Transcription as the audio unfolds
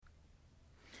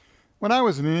When I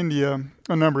was in India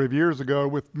a number of years ago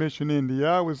with Mission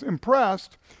India, I was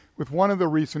impressed with one of the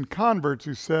recent converts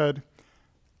who said,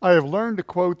 "I have learned to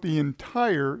quote the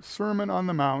entire Sermon on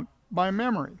the Mount by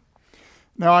memory."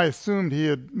 Now, I assumed he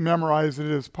had memorized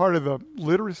it as part of the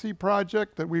literacy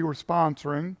project that we were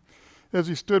sponsoring, as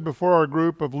he stood before our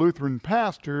group of Lutheran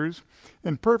pastors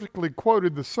and perfectly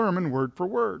quoted the sermon word for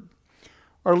word.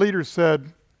 Our leader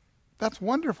said, "That's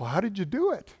wonderful. How did you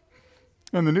do it?"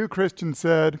 And the new Christian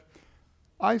said,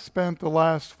 "I spent the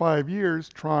last 5 years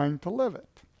trying to live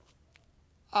it."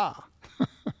 Ah.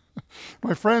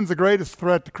 My friends, the greatest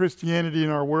threat to Christianity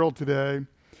in our world today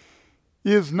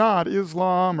is not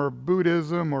Islam or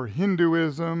Buddhism or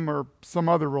Hinduism or some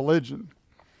other religion.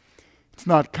 It's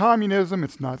not communism,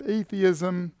 it's not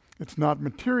atheism, it's not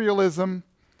materialism,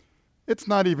 it's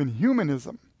not even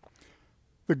humanism.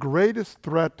 The greatest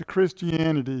threat to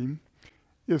Christianity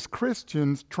is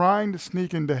Christians trying to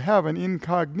sneak into heaven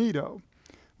incognito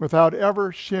without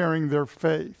ever sharing their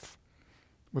faith,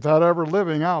 without ever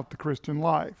living out the Christian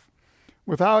life,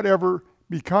 without ever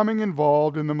becoming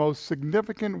involved in the most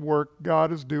significant work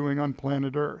God is doing on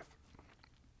planet Earth.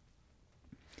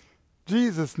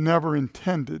 Jesus never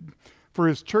intended for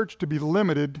his church to be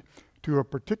limited to a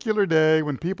particular day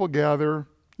when people gather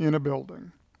in a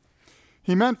building.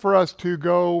 He meant for us to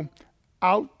go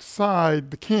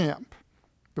outside the camp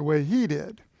the way he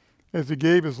did, as he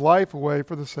gave his life away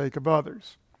for the sake of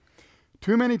others.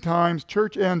 Too many times,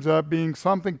 church ends up being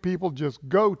something people just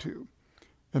go to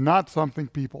and not something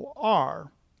people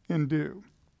are and do.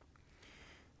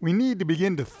 We need to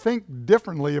begin to think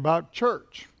differently about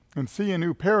church and see a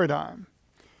new paradigm.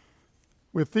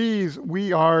 With these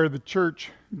 "we are the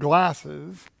church"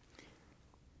 glasses,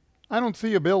 I don't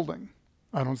see a building.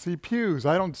 I don't see pews.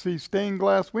 I don't see stained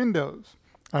glass windows.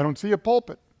 I don't see a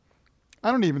pulpit.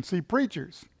 I don't even see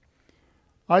preachers.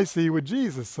 I see what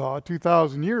Jesus saw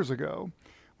 2,000 years ago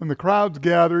when the crowds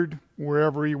gathered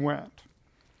wherever he went.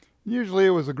 Usually it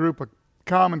was a group of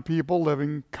common people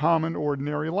living common,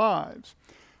 ordinary lives.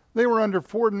 They were under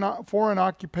foreign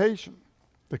occupation.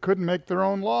 They couldn't make their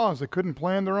own laws. They couldn't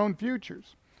plan their own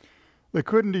futures. They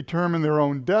couldn't determine their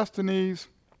own destinies.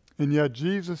 And yet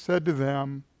Jesus said to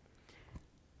them,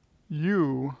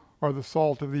 "You are the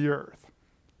salt of the earth.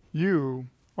 You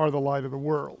are the light of the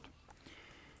world."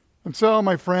 And so,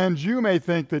 my friends, you may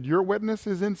think that your witness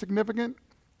is insignificant.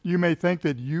 You may think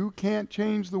that you can't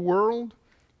change the world.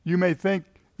 You may think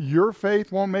your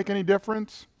faith won't make any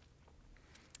difference.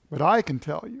 But I can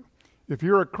tell you, if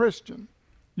you're a Christian,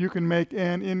 you can make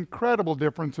an incredible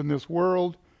difference in this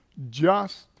world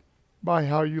just by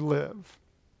how you live.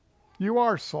 You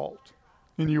are salt,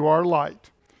 and you are light,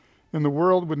 and the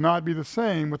world would not be the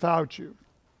same without you.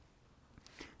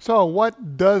 So,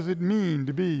 what does it mean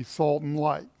to be salt and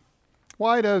light?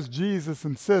 Why does Jesus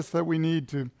insist that we need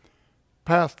to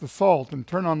pass the salt and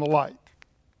turn on the light?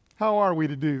 How are we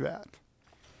to do that?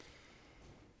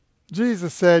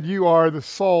 Jesus said, "You are the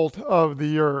salt of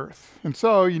the earth." And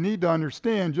so you need to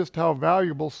understand just how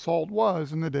valuable salt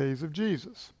was in the days of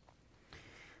Jesus.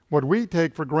 What we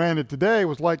take for granted today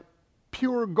was like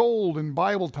pure gold in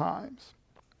Bible times.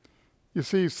 You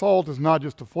see, salt is not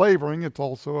just a flavoring, it's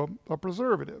also a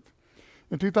preservative.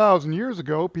 And 2,000 years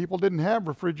ago, people didn't have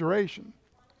refrigeration.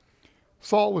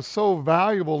 Salt was so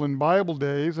valuable in Bible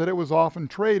days that it was often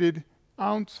traded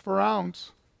ounce for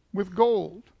ounce with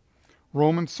gold.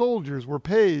 Roman soldiers were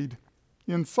paid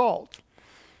in salt.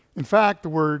 In fact, the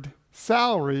word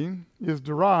salary is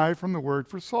derived from the word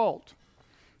for salt.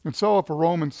 And so if a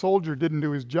Roman soldier didn't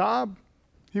do his job,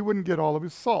 he wouldn't get all of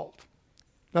his salt.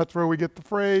 That's where we get the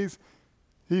phrase,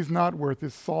 "He's not worth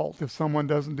his salt," if someone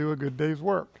doesn't do a good day's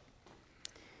work.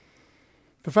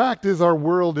 The fact is, our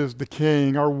world is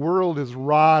decaying. Our world is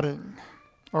rotting.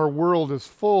 Our world is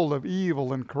full of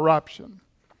evil and corruption.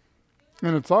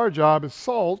 And it's our job as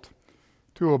salt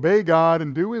to obey God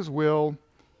and do his will,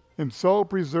 and so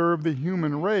preserve the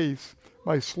human race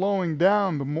by slowing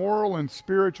down the moral and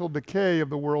spiritual decay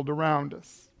of the world around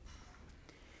us.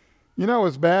 You know,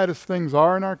 as bad as things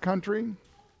are in our country,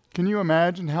 can you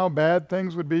imagine how bad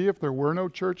things would be if there were no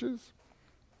churches?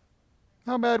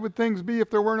 How bad would things be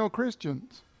if there were no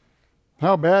Christians?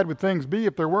 How bad would things be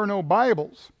if there were no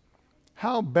Bibles?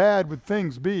 How bad would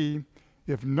things be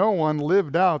if no one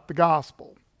lived out the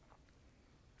gospel?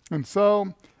 And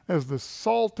so, as the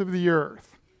salt of the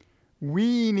earth,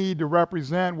 we need to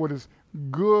represent what is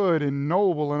good and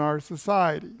noble in our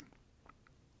society.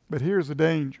 But here's the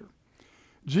danger.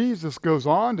 Jesus goes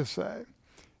on to say,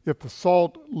 if the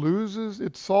salt loses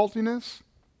its saltiness,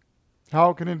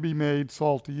 how can it be made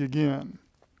salty again?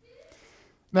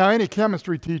 Now, any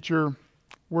chemistry teacher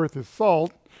worth his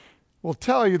salt will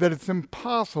tell you that it's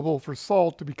impossible for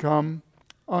salt to become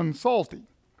unsalty.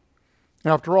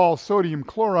 After all, sodium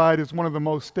chloride is one of the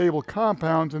most stable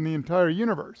compounds in the entire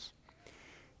universe.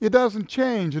 It doesn't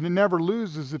change and it never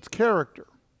loses its character.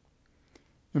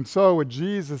 And so what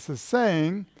Jesus is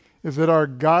saying is that our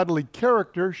godly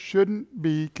character shouldn't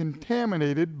be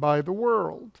contaminated by the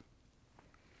world.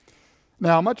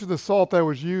 Now, much of the salt that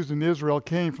was used in Israel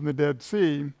came from the Dead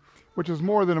Sea, which is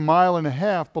more than 1.5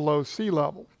 miles below sea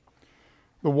level.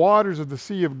 The waters of the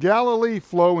Sea of Galilee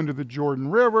flow into the Jordan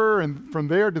River, and from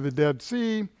there to the Dead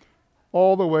Sea,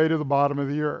 all the way to the bottom of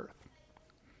the earth.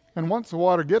 And once the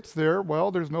water gets there,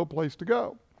 well, there's no place to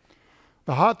go.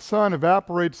 The hot sun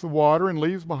evaporates the water and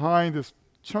leaves behind this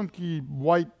chunky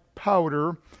white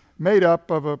powder made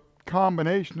up of a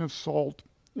combination of salt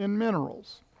and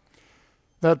minerals.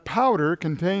 That powder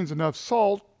contains enough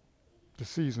salt to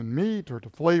season meat or to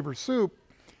flavor soup,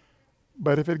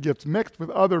 but if it gets mixed with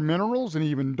other minerals and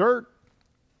even dirt,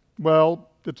 well,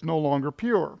 it's no longer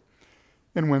pure.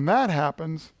 And when that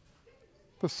happens,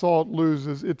 the salt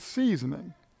loses its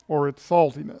seasoning or its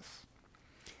saltiness.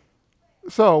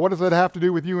 So, what does that have to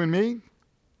do with you and me?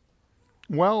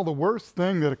 Well, the worst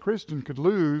thing that a Christian could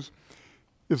lose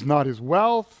is not his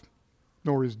wealth,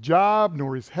 nor his job,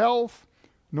 nor his health,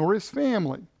 nor his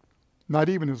family, not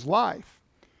even his life.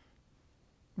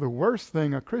 The worst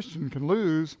thing a Christian can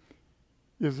lose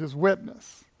is his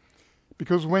witness.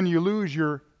 Because when you lose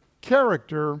your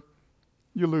character,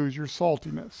 you lose your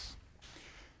saltiness.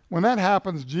 When that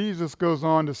happens, Jesus goes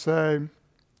on to say,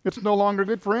 it's no longer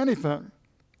good for anything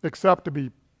except to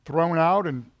be thrown out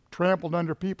and trampled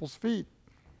under people's feet.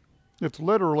 It's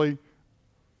literally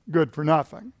good for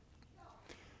nothing.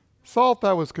 Salt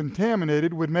that was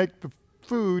contaminated would make the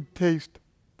food taste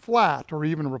flat or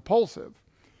even repulsive,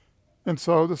 and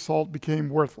so the salt became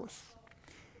worthless.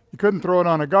 You couldn't throw it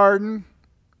on a garden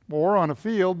or on a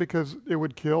field because it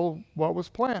would kill what was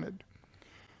planted.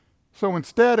 So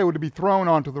instead, it would be thrown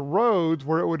onto the roads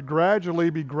where it would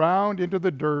gradually be ground into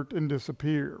the dirt and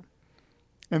disappear.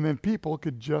 And then people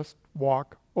could just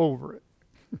walk over it.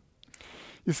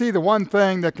 You see, the one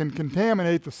thing that can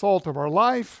contaminate the salt of our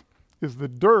life is the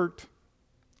dirt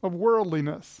of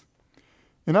worldliness.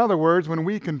 In other words, when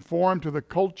we conform to the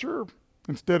culture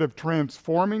instead of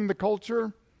transforming the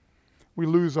culture, we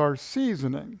lose our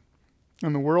seasoning,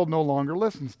 and the world no longer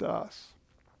listens to us.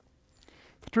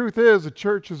 The truth is, the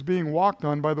church is being walked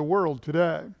on by the world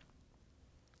today.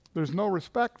 There's no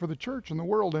respect for the church in the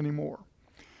world anymore.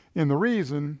 And the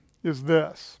reason is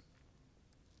this: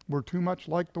 we're too much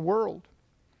like the world.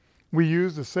 We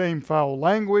use the same foul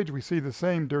language, we see the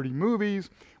same dirty movies,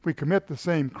 we commit the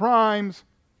same crimes,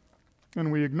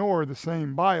 and we ignore the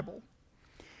same Bible.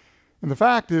 And the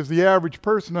fact is, the average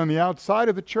person on the outside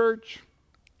of the church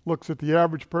looks at the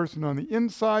average person on the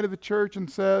inside of the church and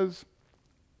says,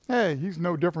 hey, he's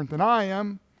no different than I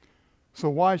am, so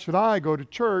why should I go to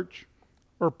church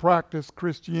or practice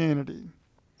Christianity?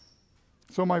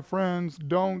 So my friends,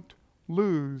 don't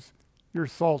lose your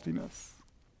saltiness.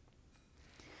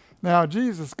 Now,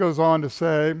 Jesus goes on to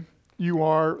say, you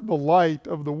are the light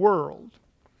of the world.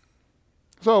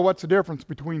 So what's the difference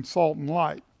between salt and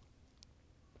light?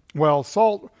 Well,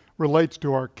 salt relates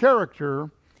to our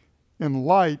character, and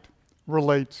light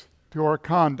relates to our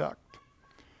conduct.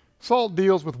 Salt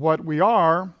deals with what we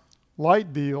are,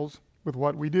 light deals with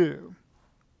what we do.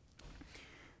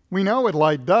 We know what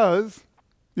light does.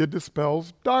 It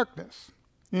dispels darkness,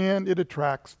 and it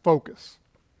attracts focus.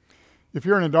 If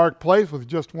you're in a dark place with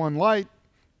just one light,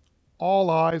 all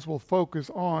eyes will focus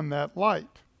on that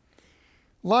light.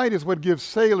 Light is what gives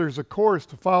sailors a course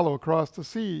to follow across the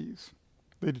seas.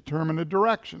 They determine a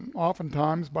direction,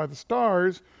 oftentimes by the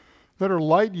stars that are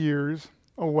light years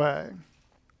away.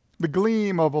 The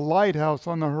gleam of a lighthouse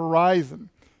on the horizon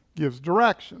gives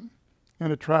direction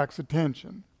and attracts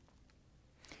attention.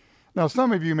 Now,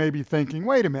 some of you may be thinking,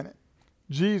 wait a minute.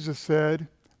 Jesus said,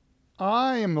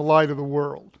 I am the light of the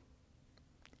world.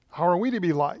 How are we to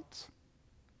be lights?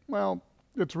 Well,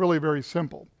 it's really very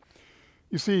simple.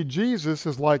 You see, Jesus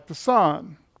is like the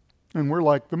sun, and we're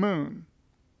like the moon.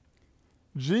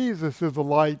 Jesus is the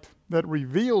light that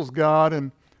reveals God,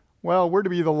 and, well, we're to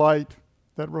be the light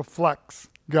that reflects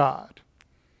God.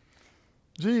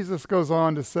 Jesus goes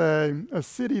on to say, a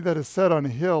city that is set on a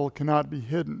hill cannot be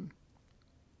hidden.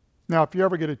 Now, if you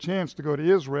ever get a chance to go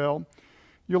to Israel,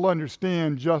 you'll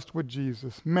understand just what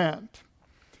Jesus meant.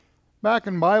 Back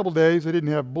in Bible days, they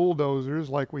didn't have bulldozers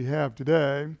like we have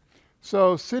today,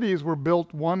 so cities were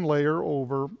built one layer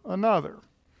over another.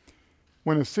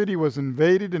 When a city was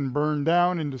invaded and burned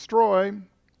down and destroyed,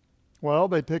 well,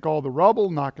 they'd take all the rubble,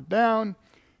 knock it down,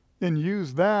 and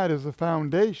use that as a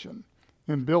foundation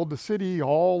and build the city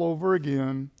all over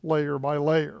again, layer by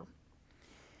layer.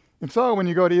 And so when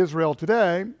you go to Israel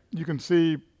today, you can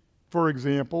see, for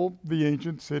example, the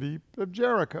ancient city of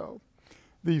Jericho.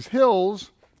 These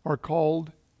hills are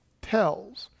called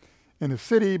tells, and a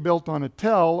city built on a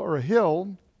tell or a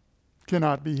hill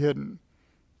cannot be hidden,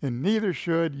 and neither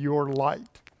should your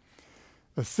light.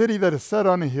 A city that is set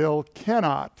on a hill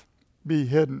cannot be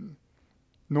hidden,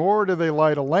 nor do they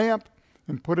light a lamp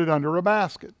and put it under a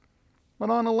basket, but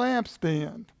on a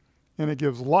lampstand, and it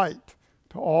gives light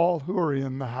to all who are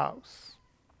in the house.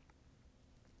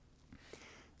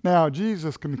 Now,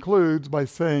 Jesus concludes by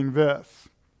saying this: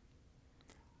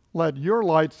 "Let your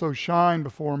light so shine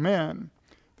before men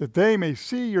that they may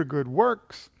see your good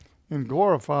works and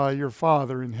glorify your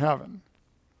Father in heaven."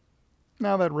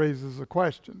 Now that raises a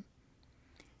question.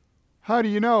 How do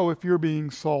you know if you're being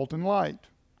salt and light?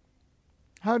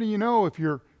 How do you know if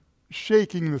you're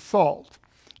shaking the salt?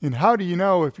 And how do you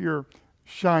know if you're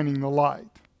shining the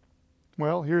light?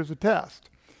 Well, here's a test.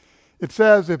 It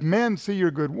says, if men see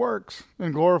your good works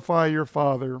and glorify your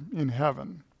Father in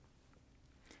heaven.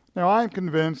 Now, I'm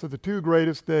convinced that the two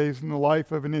greatest days in the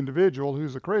life of an individual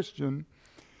who's a Christian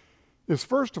is,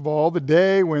 first of all, the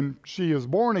day when she is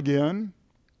born again,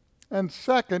 and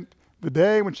second, the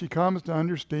day when she comes to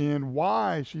understand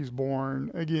why she's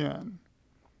born again.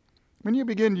 When you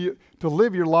begin to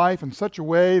live your life in such a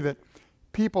way that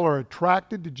people are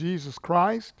attracted to Jesus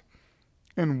Christ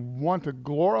and want to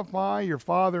glorify your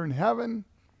Father in heaven,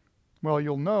 well,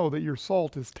 you'll know that your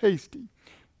salt is tasty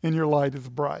and your light is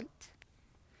bright.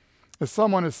 As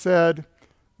someone has said,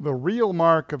 the real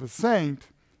mark of a saint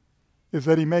is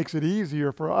that he makes it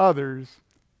easier for others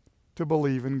to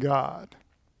believe in God.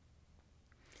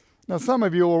 Now, some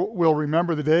of you will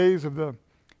remember the days of the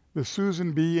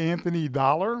Susan B. Anthony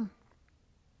dollar.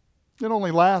 It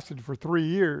only lasted for 3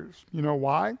 years. You know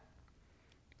why?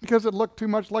 Because it looked too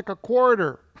much like a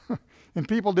quarter, and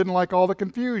people didn't like all the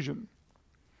confusion.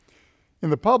 In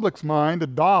the public's mind, a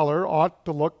dollar ought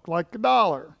to look like a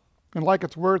dollar, and like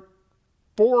it's worth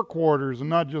 4 quarters and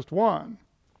not just one.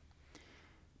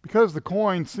 Because the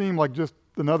coin seemed like just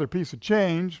another piece of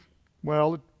change,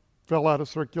 well, it fell out of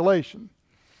circulation.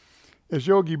 As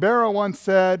Yogi Berra once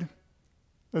said,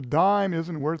 a dime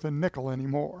isn't worth a nickel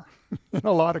anymore. And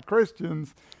a lot of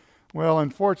Christians, well,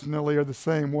 unfortunately, are the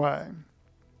same way.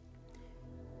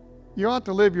 You ought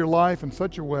to live your life in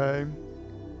such a way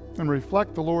and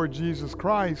reflect the Lord Jesus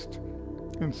Christ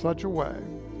in such a way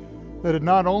that it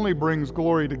not only brings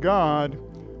glory to God,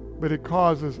 but it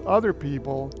causes other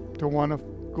people to want to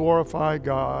glorify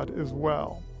God as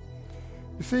well.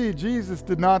 You see, Jesus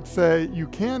did not say you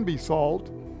can be salt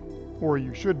or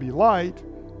you should be light.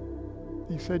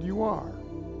 He said you are.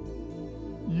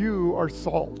 You are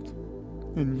salt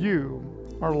and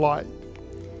you are light.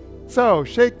 So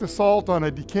shake the salt on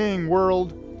a decaying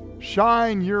world,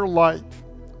 shine your light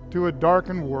to a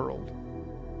darkened world,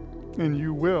 and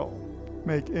you will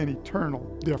make an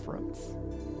eternal difference.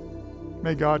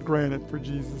 May God grant it for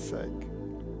Jesus' sake.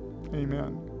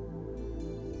 Amen.